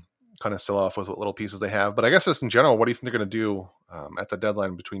kind of sell off with what little pieces they have. But I guess just in general, what do you think they're gonna do at the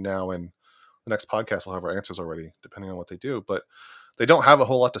deadline between now and the next podcast? We'll have our answers already, depending on what they do. But they don't have a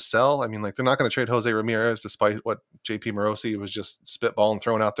whole lot to sell. I mean, like, they're not going to trade Jose Ramirez, despite what JP Morosi was just spitballing,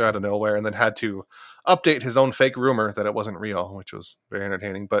 thrown out there out of nowhere, and then had to update his own fake rumor that it wasn't real, which was very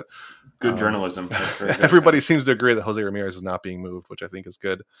entertaining. But good journalism. Everybody seems to agree that Jose Ramirez is not being moved, which I think is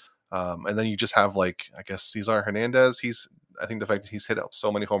good. And then you just have, like, I guess Cesar Hernandez. I think the fact that he's hit up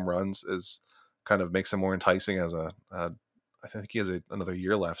so many home runs is kind of makes him more enticing as I think he has another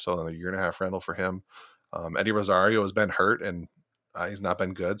year left, so another year and a half rental for him. Eddie Rosario has been hurt, and he's not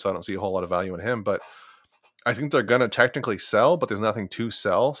been good, so I don't see a whole lot of value in him. But I think they're going to technically sell, but there's nothing to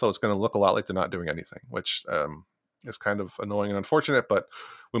sell, so it's going to look a lot like they're not doing anything, which is kind of annoying and unfortunate. But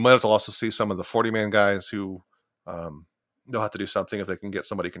we might have to also see some of the 40-man guys who they'll have to do something if they can get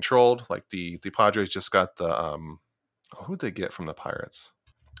somebody controlled. Like the Padres just got the who'd they get from the Pirates?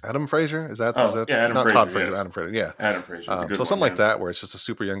 Adam Frazier? Is that Adam not Frazier, Todd Frazier? yes. Adam Frazier, yeah. Adam Frazier. So something like that, where it's just a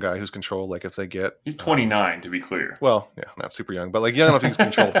super young guy who's controlled. Like if they get, he's 29 to be clear. Well, yeah, not super young, but like young enough he's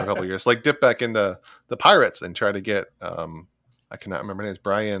controlled for a couple of years. Like dip back into the Pirates and try to get. I cannot remember his name.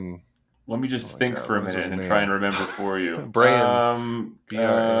 Brian. Let me just think for a minute and try and remember for you. Brian.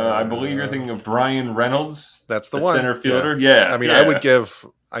 I believe you're thinking of Brian Reynolds. That's the one. Center fielder. Yeah. I mean, I would give.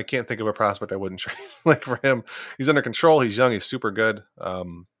 I can't think of a prospect I wouldn't trade like for him. He's under control. He's young. He's super good.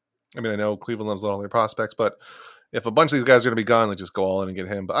 I mean, I know Cleveland loves all their prospects, but if a bunch of these guys are going to be gone, they just go all in and get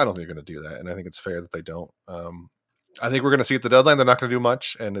him. But I don't think they're going to do that, and I think it's fair that they don't. I think we're going to see at the deadline they're not going to do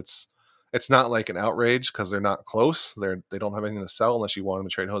much, and it's not like an outrage because they're not close. They don't have anything to sell unless you want them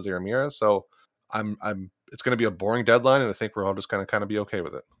to trade Jose Ramirez. So it's going to be a boring deadline, and I think we're all just going to kind of be okay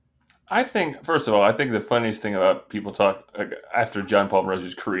with it. I think, first of all, the funniest thing about people talk after John Paul Morosi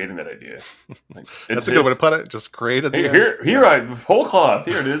was creating that idea. Like, that's a good way to put it. Just create it. Whole cloth.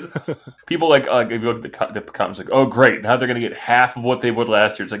 Here it is. People if you look at the comments, like, oh, great. Now they're going to get half of what they would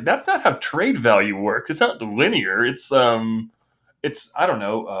last year. It's like, that's not how trade value works. It's not linear. It's I don't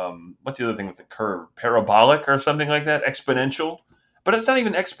know. What's the other thing with the curve? Parabolic or something like that? Exponential. But it's not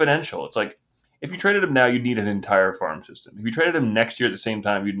even exponential. It's like, if you traded him now, you'd need an entire farm system. If you traded him next year at the same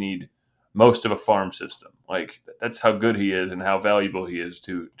time, you'd need most of a farm system. Like, that's how good he is and how valuable he is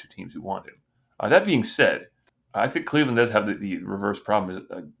to teams who want him. That being said, I think Cleveland does have the reverse problem.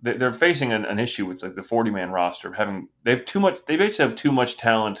 They're facing an issue with like the 40-man roster. They basically have too much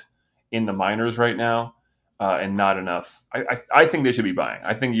talent in the minors right now, and not enough. I think they should be buying.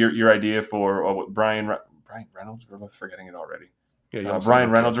 I think your idea for Brian Reynolds, we're both forgetting it already. Yeah,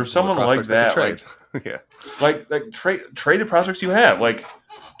 Brian Reynolds or someone like that. Like, yeah, like trade the prospects you have. Like,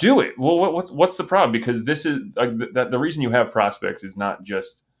 do it. Well, what's the problem? Because this is like the reason you have prospects is not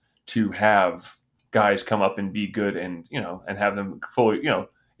just to have guys come up and be good and and have them fully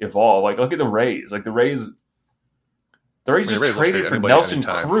evolve. Like, look at the Rays. Like the Rays just traded for Nelson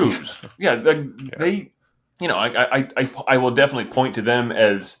Cruz. They. I will definitely point to them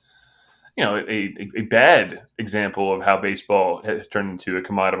as a bad example of how baseball has turned into a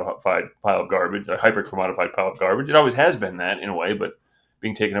commodified pile of garbage, a hyper commodified pile of garbage. It always has been that in a way, but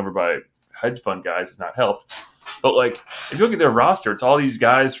being taken over by hedge fund guys has not helped. But like, if you look at their roster, it's all these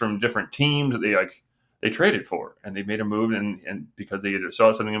guys from different teams that they traded for, and they made a move, and because they either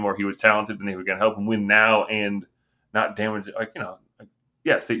saw something in him or he was talented, and they were going to help him win now and not damage.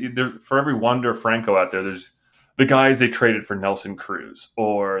 Yes, for every Wander Franco out there, there's the guys they traded for Nelson Cruz,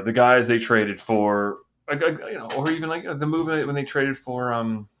 or the guys they traded for, or even like the move when they traded for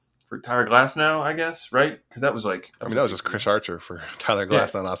Tyler Glasnow, I guess, right? Because that was like, that was just Chris Archer for Tyler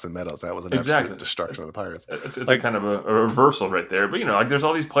Glasnow and Austin Meadows. That was an absolute destruction of the Pirates. It's like kind of a reversal right there. But there's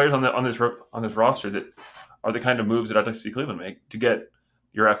all these players on this roster that are the kind of moves that I'd like to see Cleveland make to get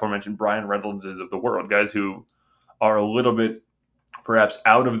your aforementioned Brian Reynoldses of the world, guys who are a little bit perhaps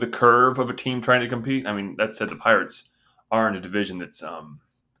out of the curve of a team trying to compete. I mean, that said, the Pirates are in a division that's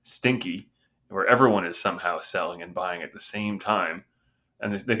stinky, where everyone is somehow selling and buying at the same time.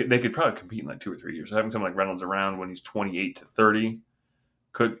 And they could probably compete in like 2 or 3 years. So having someone like Reynolds around when he's 28 to 30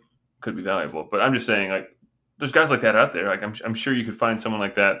 could be valuable. But I'm just saying, like, there's guys like that out there. Like, I'm sure you could find someone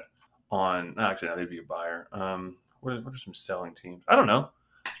like that on. Actually, no, they'd be a buyer. What are some selling teams? I don't know.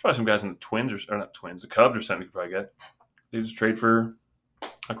 There's probably some guys in the Twins or not Twins, the Cubs or something you could probably get. They just trade for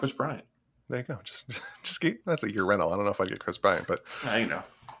Chris Bryant. There you go. Just keep, that's a year rental. I don't know if I'd get Chris Bryant, but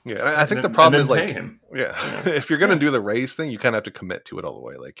Yeah, I think the problem is like, him. If you're going to do the Rays thing, you kind of have to commit to it all the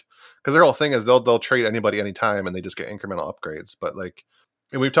way. Like, because their whole thing is they'll trade anybody anytime and they just get incremental upgrades. But like,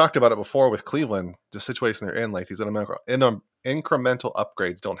 and we've talked about it before with Cleveland, the situation they're in, like these incremental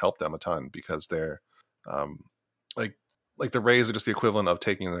upgrades don't help them a ton because they're like the Rays are just the equivalent of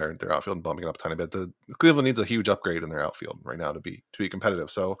taking their outfield and bumping it up a tiny bit. The Cleveland needs a huge upgrade in their outfield right now to be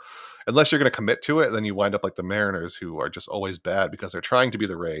competitive. So unless you're going to commit to it, then you wind up like the Mariners, who are just always bad because they're trying to be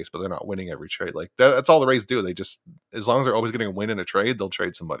the Rays, but they're not winning every trade. Like that's all the Rays do. They just, as long as they're always getting a win in a trade, they'll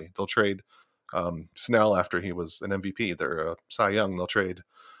trade somebody. They'll trade Snell after he was an MVP. They're Cy Young. They'll trade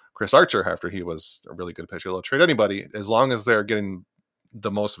Chris Archer after he was a really good pitcher. They'll trade anybody as long as they're getting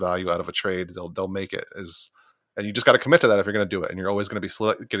the most value out of a trade. They'll make it as. And you just got to commit to that if you're going to do it. And you're always going to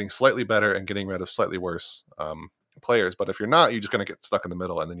be getting slightly better and getting rid of slightly worse players. But if you're not, you're just going to get stuck in the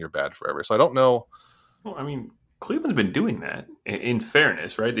middle and then you're bad forever. So I don't know. Well, I mean, Cleveland's been doing that in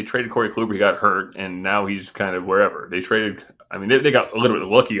fairness, right? They traded Corey Kluber, he got hurt, and now he's kind of wherever. They traded, I mean, they got a little bit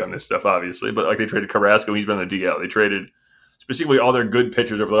lucky on this stuff, obviously, but like they traded Carrasco, he's been on the DL. They traded specifically all their good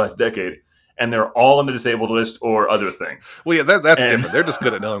pitchers over the last decade. And they're all on the disabled list or other thing. Well, yeah, that's different. They're just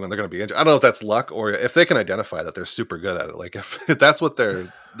good at knowing when they're going to be injured. I don't know if that's luck or if they can identify that they're super good at it. Like if that's what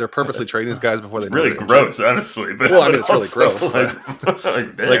they're purposely trading these guys before they know really gross, honestly. But well, I mean, it's really gross.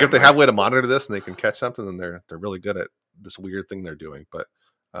 Like if they have a way to monitor this and they can catch something, then they're really good at this weird thing they're doing. But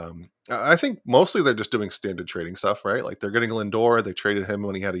I think mostly they're just doing standard trading stuff, right? Like they're getting Lindor. They traded him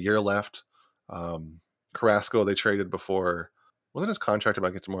when he had a year left. Carrasco they traded before. Wasn't his contract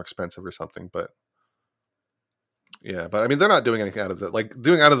about getting more expensive or something? But yeah, but I mean, they're not doing anything out of it. Like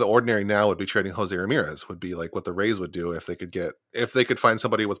doing out of the ordinary now would be trading Jose Ramirez would be like what the Rays would do if they could find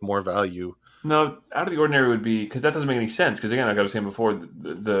somebody with more value. No, out of the ordinary would be because that doesn't make any sense. Because again, like I was saying before,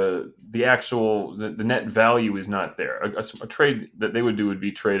 the actual net value is not there. A trade that they would do would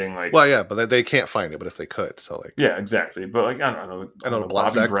be trading like. Well, yeah, but they can't find it. But if they could, so like. Yeah, exactly. But like I don't know.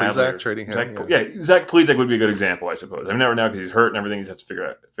 Zach Plesac trading him. Zach Plesac would be a good example, I suppose. I mean, never now because he's hurt and everything. He has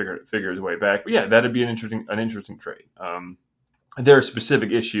to figure his way back. But yeah, that'd be an interesting trade. Their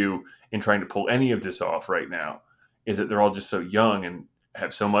specific issue in trying to pull any of this off right now is that they're all just so young and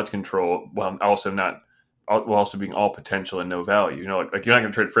have so much control while also being all potential and no value. You know, like you're not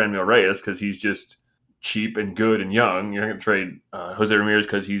going to trade Franmil Reyes because he's just cheap and good and young. You're not going to trade Jose Ramirez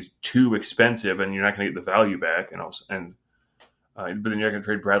because he's too expensive and you're not going to get the value back. But then you're not going to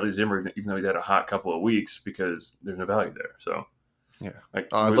trade Bradley Zimmer even though he's had a hot couple of weeks because there's no value there. So. Yeah,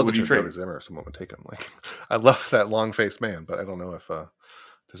 like, I'd love to trade Zimmer if someone would take him. Like, I love that long-faced man, but I don't know if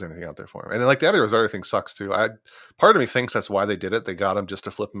there's anything out there for him. And then, like the other Rosario thing sucks too. Part of me thinks that's why they did it. They got him just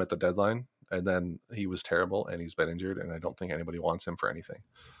to flip him at the deadline, and then he was terrible and he's been injured, and I don't think anybody wants him for anything.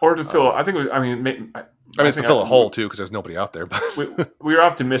 Or to fill, I think it's to fill a hole too because there's nobody out there. But we were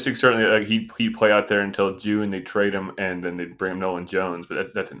optimistic certainly like he'd play out there until June. They trade him and then they'd bring him Nolan Jones,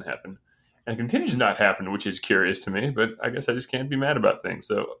 but that didn't happen. And it continues to not happen, which is curious to me, but I guess I just can't be mad about things.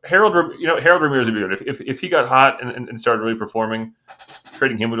 So Harold Ramirez would be good. If he got hot and started really performing,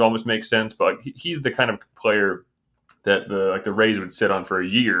 trading him would almost make sense. But like, he's the kind of player that the Rays would sit on for a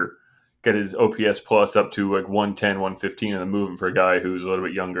year, get his OPS plus up to like 110, 115, and then move him for a guy who's a little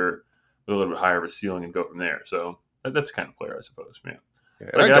bit younger, with a little bit higher of a ceiling, and go from there. So that's the kind of player, I suppose. Yeah.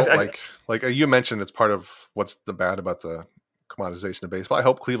 And I don't like you mentioned, it's part of what's the bad about the commoditization of baseball. I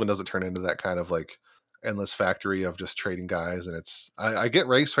hope Cleveland doesn't turn into that kind of like endless factory of just trading guys. And I get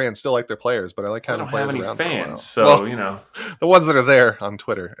Rays fans still like their players, but I like I having don't players have any around for a while. fans, so Well, the ones that are there on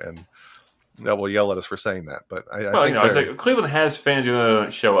Twitter and will yell at us for saying that. But I think it's like Cleveland has fans who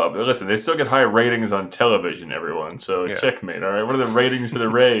don't show up. But listen, they still get high ratings on television. Everyone, so checkmate. All right, what are the ratings for the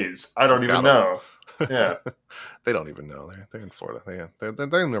Rays? I don't even know. Yeah. They don't even know. They're in Florida.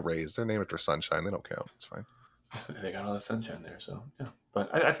 They're in the Rays. They're named after sunshine. They don't count. It's fine. They got all the sunshine there, so yeah.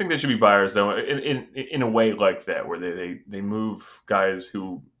 But I think they should be buyers though, in a way like that, where they move guys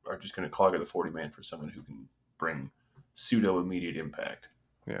who are just going to clog at the 40-man for someone who can bring pseudo immediate impact.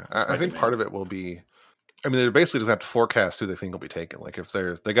 Yeah, I think part of it will be. I mean, they basically just have to forecast who they think will be taken. Like if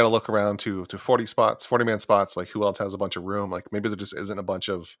they got to look around to 40-man spots. Like who else has a bunch of room? Like maybe there just isn't a bunch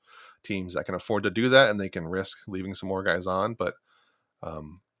of teams that can afford to do that, and they can risk leaving some more guys on. But I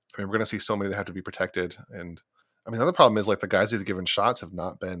mean, we're going to see so many that have to be protected. And I mean, the other problem is like the guys that have given shots have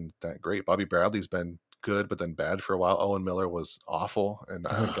not been that great. Bobby Bradley's been good, but then bad for a while. Owen Miller was awful, and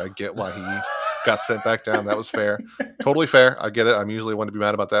I get why he got sent back down. That was fair, totally fair. I get it. I'm usually one to be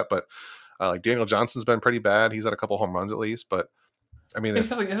mad about that, but like Daniel Johnson's been pretty bad. He's had a couple home runs at least, but I mean,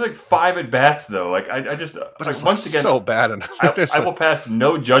 it's like 5 at bats though. Like I just like, once again so bad. And I will pass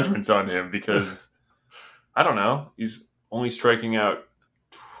no judgments on him because I don't know. He's only striking out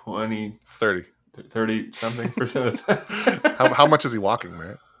 30 something percent of the time. how much is he walking,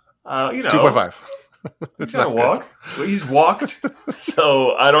 man? 2.5. He's gonna walk. Well, he's walked.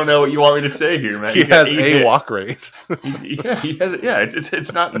 So I don't know what you want me to say here, man. He has a walk rate. He has it. Yeah,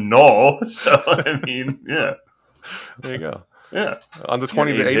 it's not null. So I mean, yeah. There you go. Yeah. On the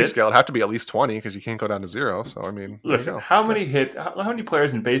 20 to 80 scale, it'd have to be at least 20 because you can't go down to 0. So I mean, listen, how many hits? How many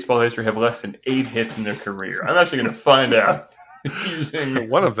players in baseball history have less than 8 hits in their career? I'm actually going to find out. Using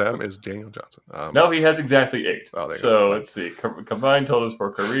one of them is Daniel Johnson. No, he has exactly 8. Oh, so let's see. Combined totals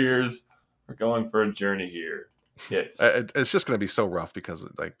for careers. We're going for a journey here. Hits. It's just going to be so rough because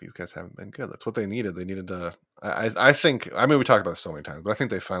like these guys haven't been good. That's what they needed. They needed to. I think. I mean, we talked about this so many times, but I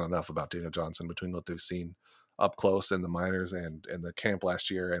think they found enough about Daniel Johnson between what they've seen up close in the minors and the camp last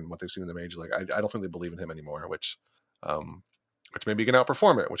year and what they've seen in the majors. Like I don't think they believe in him anymore, which maybe he can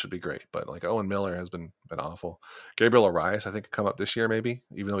outperform it, which would be great. But like Owen Miller has been awful. Gabriel Arias, I think, could come up this year maybe,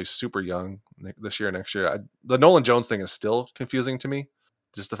 even though he's super young this year, next year. The Nolan Jones thing is still confusing to me.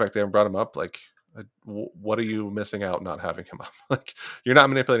 Just the fact they haven't brought him up, like, what are you missing out not having him up? Like, you're not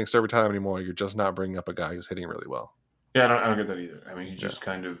manipulating server time anymore. You're just not bringing up a guy who's hitting really well. Yeah, I don't get that either. I mean, he's just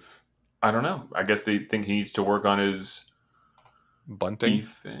kind of, I don't know. I guess they think he needs to work on his bunting.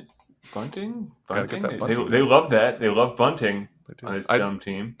 Bunting? Bunting. They love that. They love bunting on this dumb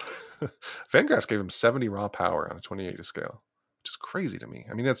team. Fangraphs gave him 70 raw power on a 28 scale, which is crazy to me.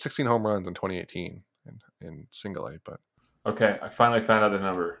 I mean, he had 16 home runs in 2018 in single A, but. Okay, I finally found out the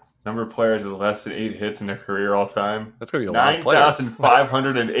number. Number of players with less than 8 hits in their career all time. That's going to be a lot of players.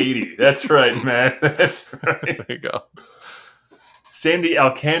 9,580. That's right, man. That's right. There you go. Sandy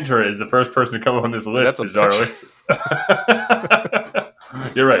Alcantara is the first person to come up on this list, bizarrely.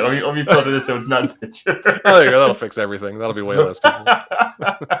 You're right. Let me filter this so it's not pitcher. Oh, there you go. That'll fix everything. That'll be way less people.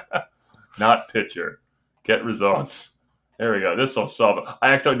 Not pitcher. Get results. There we go. This will solve it. I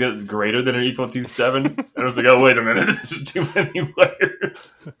accidentally did it greater than or equal to 7. And I was like, oh, wait a minute. This is too many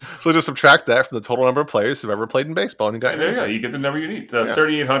players. So just subtract that from the total number of players who've ever played in baseball. And you got there you go. You get the number you need.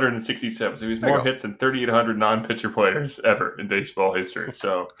 3,867. So he has more hits than 3,800 non-pitcher players ever in baseball history.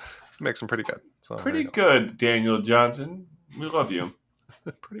 So makes him pretty good. So, pretty good, Daniel Johnson. We love you.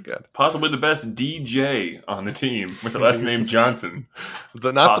 Pretty good. Possibly the best DJ on the team with the last name Johnson.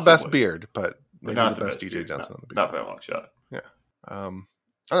 Not the best beard, but maybe not the best DJ Johnson on the beard. Not by a long shot. Yeah. On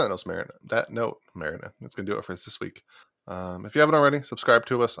that note, Marina, that's going to do it for us this week. If you haven't already, subscribe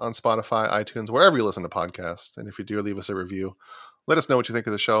to us on Spotify, iTunes, wherever you listen to podcasts. And if you do, leave us a review. Let us know what you think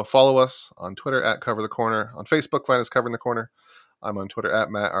of the show. Follow us on Twitter at Cover the Corner. On Facebook, find us Covering the Corner. I'm on Twitter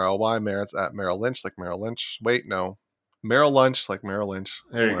at Matt RLY. Merritt's at Merrill Lynch, like Merrill Lynch. Wait, no. Merrill Lunch, like Merrill Lynch.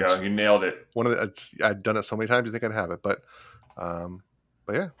 There you go. You nailed it. I've done it so many times, you think I'd have it. But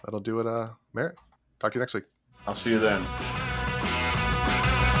yeah, that'll do it. Merritt, talk to you next week. I'll see you then.